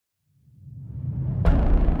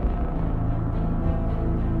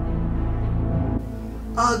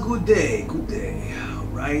Good day, good day.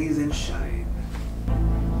 Rise and shine.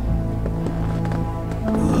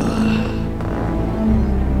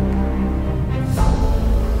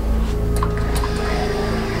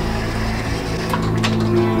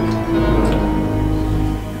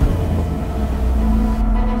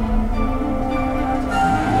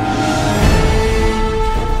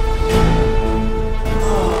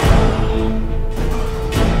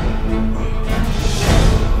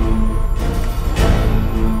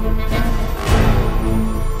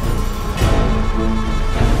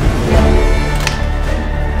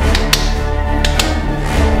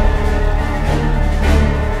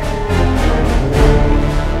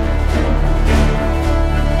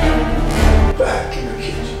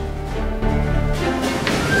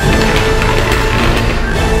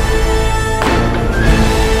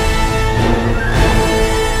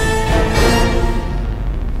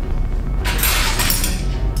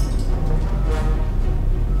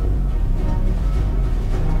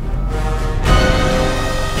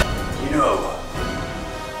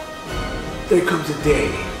 There comes a day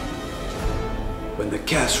when the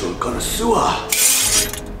casserole connoisseur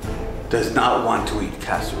does not want to eat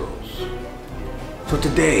casseroles. So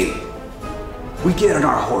today, we get on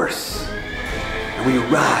our horse and we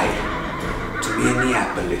ride to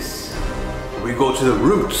Minneapolis. We go to the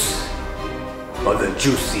roots of the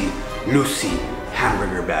Juicy Lucy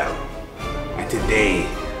hamburger battle. And today,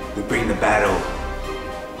 we bring the battle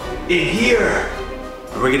in here.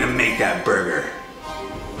 And we're gonna make that burger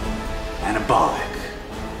anabolic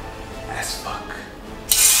as fuck.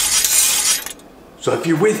 So if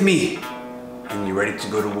you're with me and you're ready to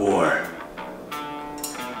go to war,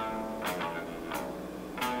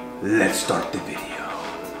 let's start the video.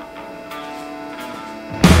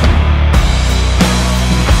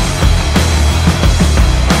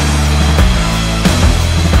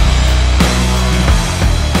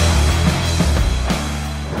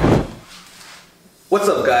 What's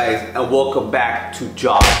up, guys, and welcome back to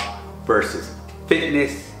Job versus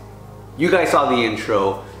Fitness. You guys saw the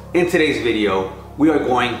intro. In today's video, we are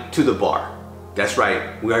going to the bar. That's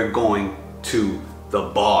right, we are going to the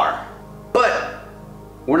bar. But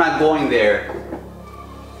we're not going there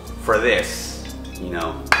for this, you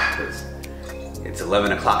know, because it's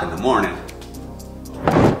 11 o'clock in the morning.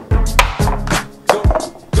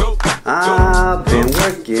 I've been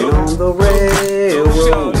working on the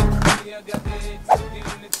railroad.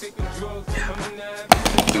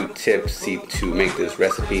 Too tipsy to make this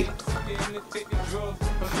recipe.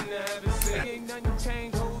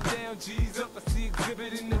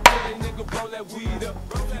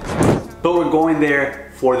 But we're going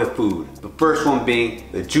there for the food. The first one being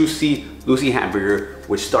the Juicy Lucy hamburger,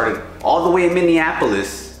 which started all the way in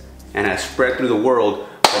Minneapolis and has spread through the world.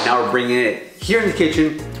 But now we're bringing it here in the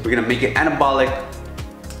kitchen. We're gonna make it anabolic.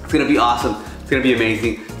 It's gonna be awesome. It's gonna be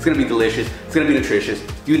amazing. It's gonna be delicious. It's gonna be nutritious.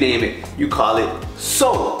 You name it, you call it.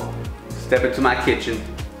 So, step into my kitchen.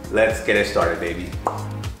 Let's get it started, baby.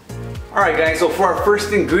 All right, guys, so for our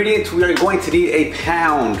first ingredient, we are going to need a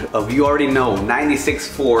pound of, you already know,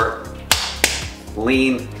 96.4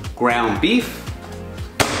 lean ground beef.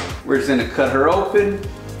 We're just gonna cut her open.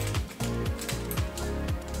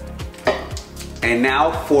 And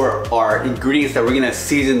now for our ingredients that we're gonna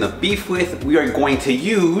season the beef with, we are going to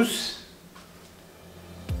use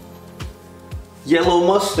yellow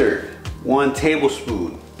mustard, 1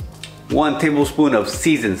 tablespoon. 1 tablespoon of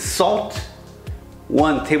seasoned salt.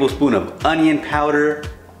 1 tablespoon of onion powder.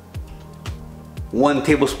 1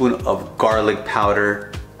 tablespoon of garlic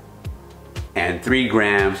powder. And 3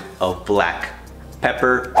 grams of black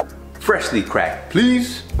pepper, freshly cracked,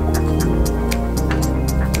 please.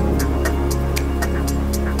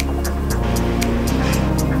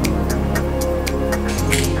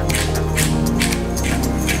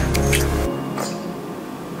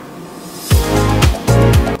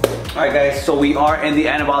 Alright guys, so we are in the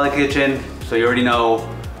anabolic kitchen, so you already know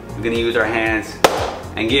we're gonna use our hands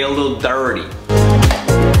and get a little dirty.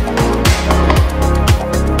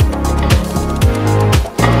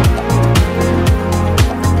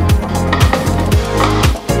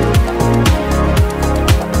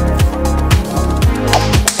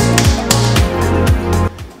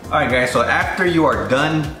 Alright guys, so after you are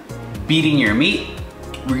done beating your meat,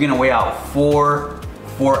 we're gonna weigh out 4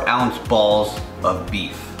 4-ounce balls of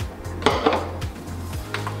beef.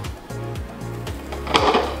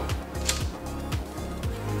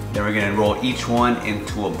 Then we're gonna roll each one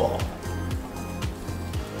into a ball.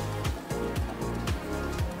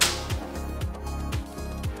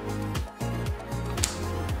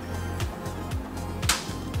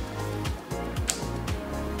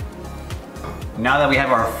 Now that we have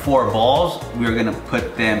our 4 balls, we're gonna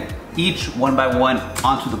put them each one by one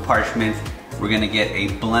onto the parchments. We're gonna get a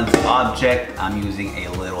blunt object. I'm using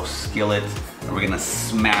a little skillet, and we're gonna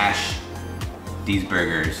smash these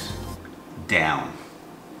burgers down.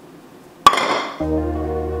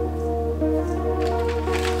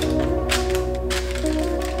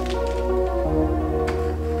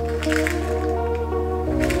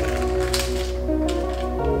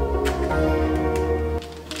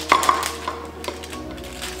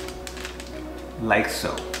 Like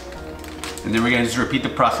so. And then we're gonna just repeat the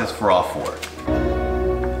process for all 4.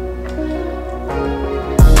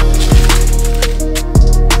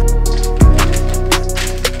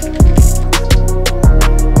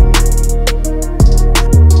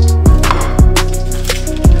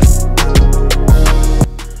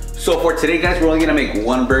 So for today, guys, we're only gonna make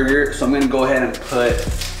 1 burger. So I'm gonna go ahead and put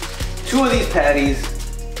 2 of these patties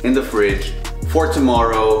in the fridge for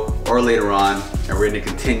tomorrow or later on. And we're gonna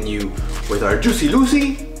continue with our Juicy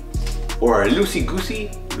Lucy or our Loosey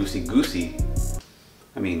Goosey. Loosey Goosey.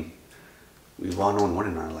 I mean, we've all known one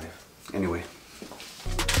in our life. Anyway.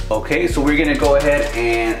 Okay, so we're gonna go ahead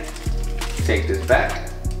and take this back.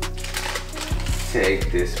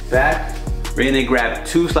 Take this back. We're gonna grab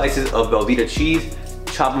 2 slices of Velveeta cheese,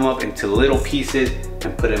 chop them up into little pieces,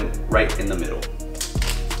 and put them right in the middle.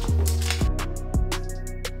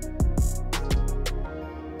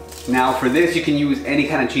 Now for this, you can use any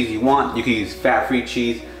kind of cheese you want. You can use fat-free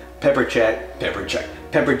cheese, pepper jack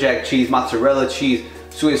cheese, mozzarella cheese,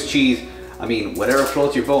 Swiss cheese. I mean, whatever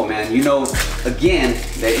floats your boat, man. You know, again,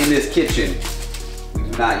 that in this kitchen, we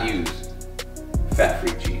do not use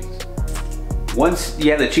fat-free cheese. Once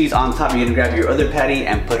you have the cheese on top, you're gonna grab your other patty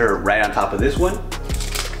and put her right on top of this one.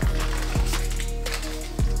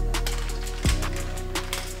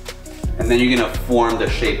 And then you're gonna form the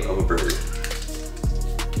shape of a burger.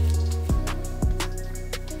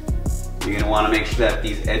 You're gonna wanna make sure that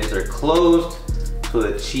these edges are closed so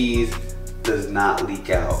the cheese does not leak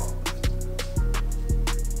out.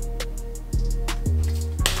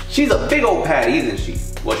 She's a big old patty, isn't she?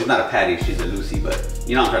 Well, she's not a patty, she's a Lucy, but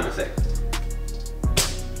you know what I'm trying to say.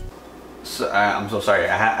 So, I'm so sorry,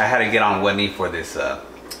 I had to get on one knee for this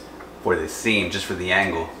scene, just for the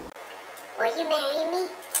angle. Will you marry me?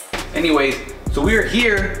 Anyways, so we are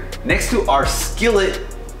here next to our skillet,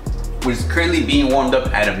 which is currently being warmed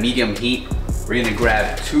up at a medium heat. We're gonna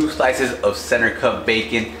grab 2 slices of center cut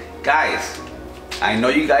bacon. Guys, I know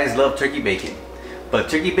you guys love turkey bacon, but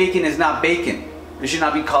turkey bacon is not bacon. It should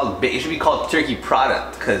not be called bacon. It should be called turkey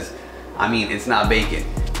product, because I mean, it's not bacon.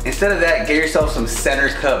 Instead of that, get yourself some center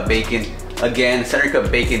cut bacon. Again, center cut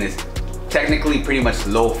bacon is technically pretty much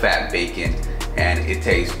low fat bacon, and it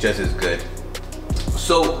tastes just as good.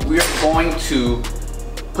 So we're going to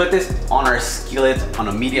put this on our skillet on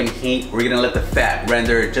a medium heat. We're gonna let the fat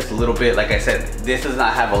render just a little bit. Like I said, this does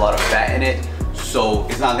not have a lot of fat in it, so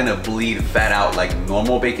it's not gonna bleed fat out like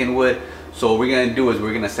normal bacon would. So what we're gonna do is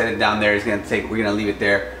we're gonna set it down there. We're gonna leave it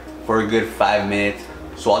there for a good 5 minutes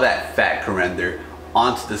so all that fat can render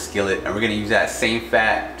onto the skillet, and we're gonna use that same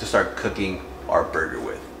fat to start cooking our burger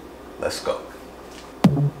with. Let's go.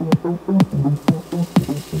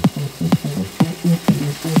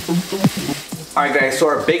 Alright guys, so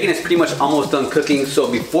our bacon is pretty much almost done cooking. So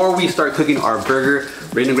before we start cooking our burger,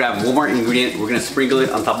 we're gonna grab one more ingredient. We're gonna sprinkle it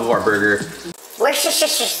on top of our burger. Worcestershire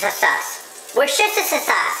sauce. Worcestershire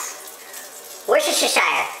sauce.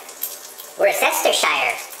 Worcestershire.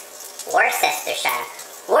 Worcestershire. Worcestershire.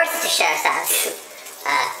 Worcestershire sauce.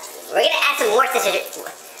 We're gonna add some Worcestershire.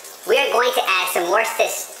 We are going to add some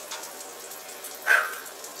Worcestershire.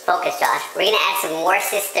 Focus, Josh. We're gonna add some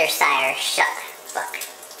Worcestershire.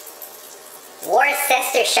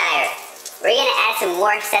 Worcestershire. We're gonna add some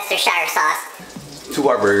Worcestershire sauce to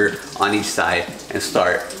our burger on each side and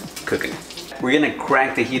start cooking. We're gonna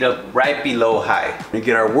crank the heat up right below high. We're gonna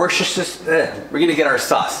get our Worcestershire. We're gonna get our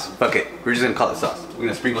sauce. Fuck it. We're just gonna call it sauce. We're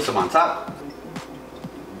gonna sprinkle some on top.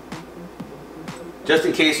 Just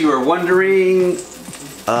in case you were wondering,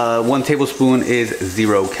 1 tablespoon is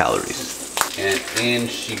 0 calories. And in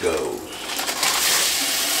she goes.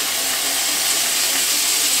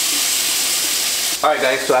 Alright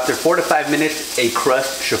guys, so after 4 to 5 minutes, a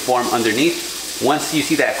crust should form underneath. Once you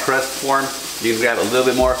see that crust form, you can grab a little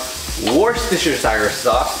bit more Worcestershire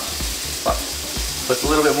sauce. Put a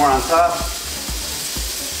little bit more on top.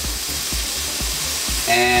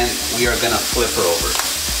 And we are gonna flip her over.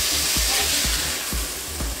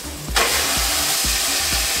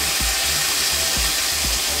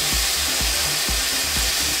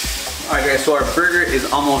 Alright guys, so our burger is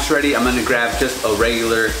almost ready. I'm gonna grab just a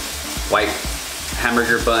regular white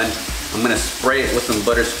hamburger bun, I'm gonna spray it with some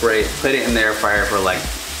butter spray, put it in the air fryer for like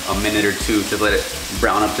a minute or two, just let it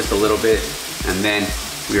brown up just a little bit, and then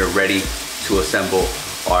we are ready to assemble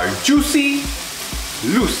our Juicy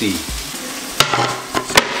Lucy.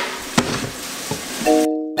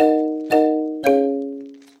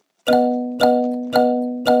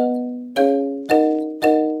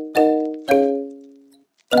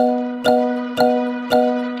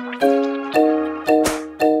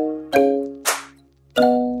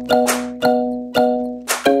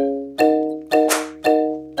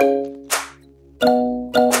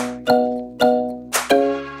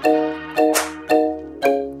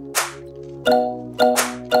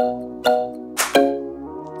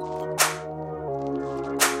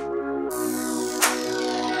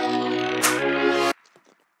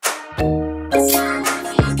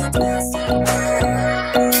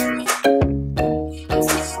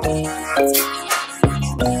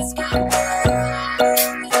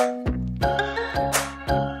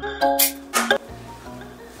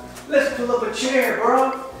 Let's pull up a chair,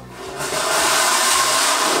 bro.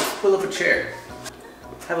 Pull up a chair.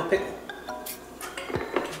 Have a pickle.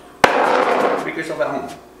 Make yourself at home.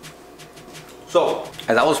 So,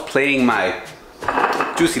 as I was playing my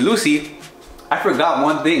Juicy Lucy, I forgot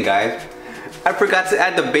one thing, guys. I forgot to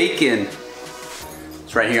add the bacon.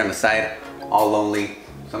 It's right here on the side, all lonely.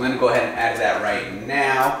 So I'm gonna go ahead and add that right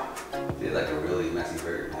now. It's like a really messy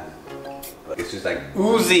burger, man. But it's just like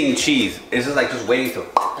oozing cheese. It's just like just waiting to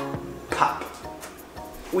pop.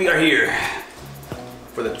 We are here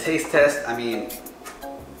for the taste test. I mean,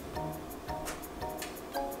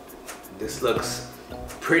 this looks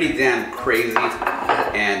pretty damn crazy.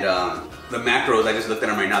 And the macros, I just looked at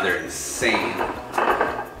them right now, they're insane.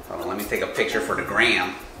 Hold on, let me take a picture for the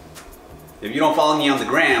gram. If you don't follow me on the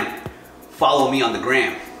gram, follow me on the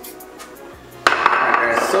gram.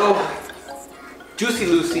 Alright guys, so Juicy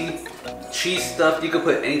Lucy, cheese stuffed. You could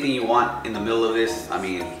put anything you want in the middle of this. I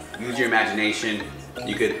mean, use your imagination.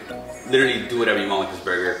 You could literally do whatever you want with this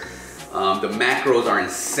burger. The macros are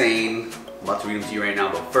insane. I'm about to read them to you right now,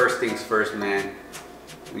 but first things first, man.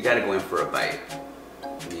 We gotta go in for a bite.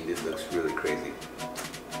 I mean, this looks really crazy.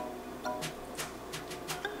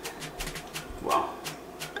 Wow.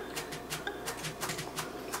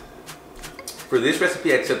 For this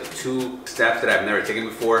recipe, I took 2 steps that I've never taken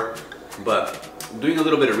before, but doing a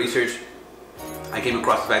little bit of research, I came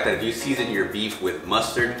across the fact that if you season your beef with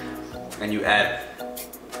mustard and you add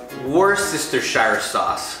Worcestershire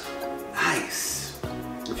sauce, nice.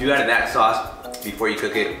 If you added that sauce before you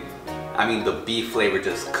cook it, I mean, the beef flavor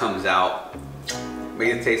just comes out.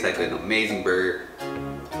 Makes it taste like an amazing burger.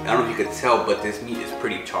 I don't know if you could tell, but this meat is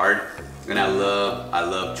pretty charred, and I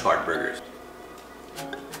love charred burgers.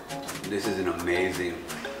 This is an amazing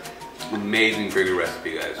burger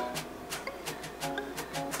recipe, guys.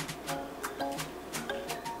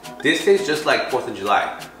 This tastes just like 4th of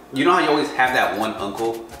July. You know how you always have that one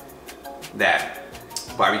uncle that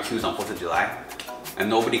barbecues on 4th of July and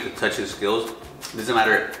nobody could touch his skills? Doesn't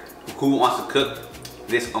matter who wants to cook,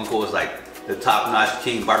 this uncle is like the top-notch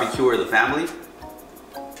king barbecuer of the family.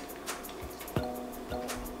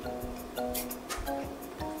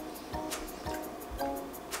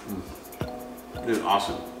 This is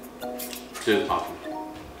awesome. This is awesome.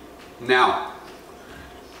 Now,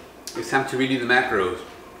 it's time to read you the macros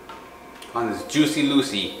on this Juicy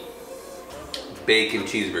Lucy bacon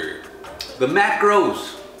cheeseburger. The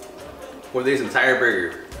macros for this entire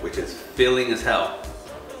burger, which is filling as hell,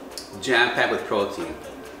 jam-packed with protein.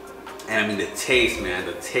 And I mean, the taste, man,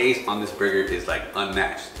 the taste on this burger is like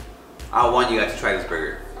unmatched. I want you guys to try this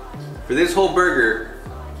burger. For this whole burger,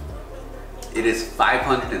 it is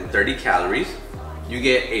 530 calories. You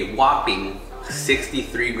get a whopping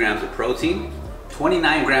 63 grams of protein,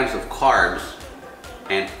 29 grams of carbs,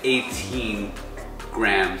 and 18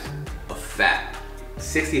 grams of fat.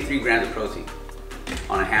 63 grams of protein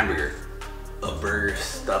on a hamburger. A burger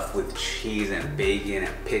stuffed with cheese and bacon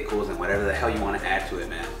and pickles and whatever the hell you want to add to it,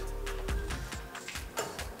 man.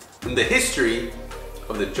 In the history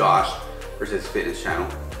of the Josh versus Fitness channel,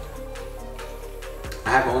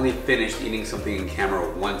 I have only finished eating something in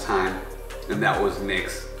camera one time, and that was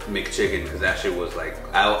Nick's McChicken, because that shit was like,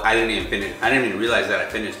 I didn't even realize that I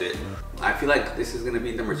finished it. I feel like this is gonna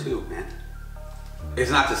be number 2, man.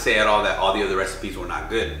 It's not to say at all that all the other recipes were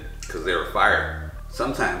not good, because they were fire.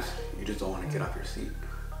 Sometimes you just don't want to get off your seat.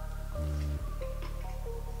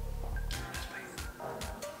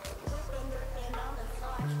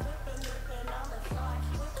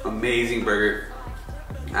 Amazing burger.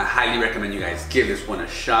 I highly recommend you guys give this one a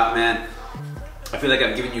shot, man. I feel like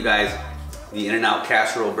I'm giving you guys the In-N-Out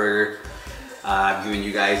casserole burger. I've given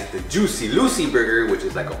you guys the Juicy Lucy Burger, which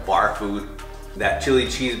is like a bar food. That chili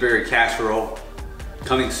cheeseburger casserole,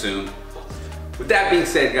 coming soon. With that being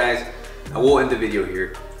said, guys, I will end the video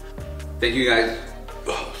here. Thank you guys.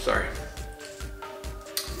 Oh, sorry.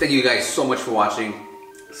 Thank you guys so much for watching.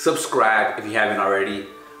 Subscribe if you haven't already.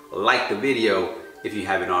 Like the video if you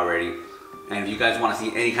haven't already. And if you guys want to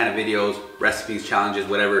see any kind of videos, recipes, challenges,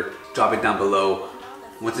 whatever, drop it down below.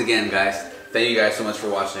 Once again, guys, thank you guys so much for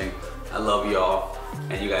watching. I love y'all.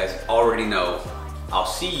 And you guys already know, I'll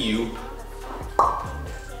see you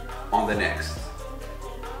on the next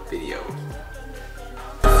video.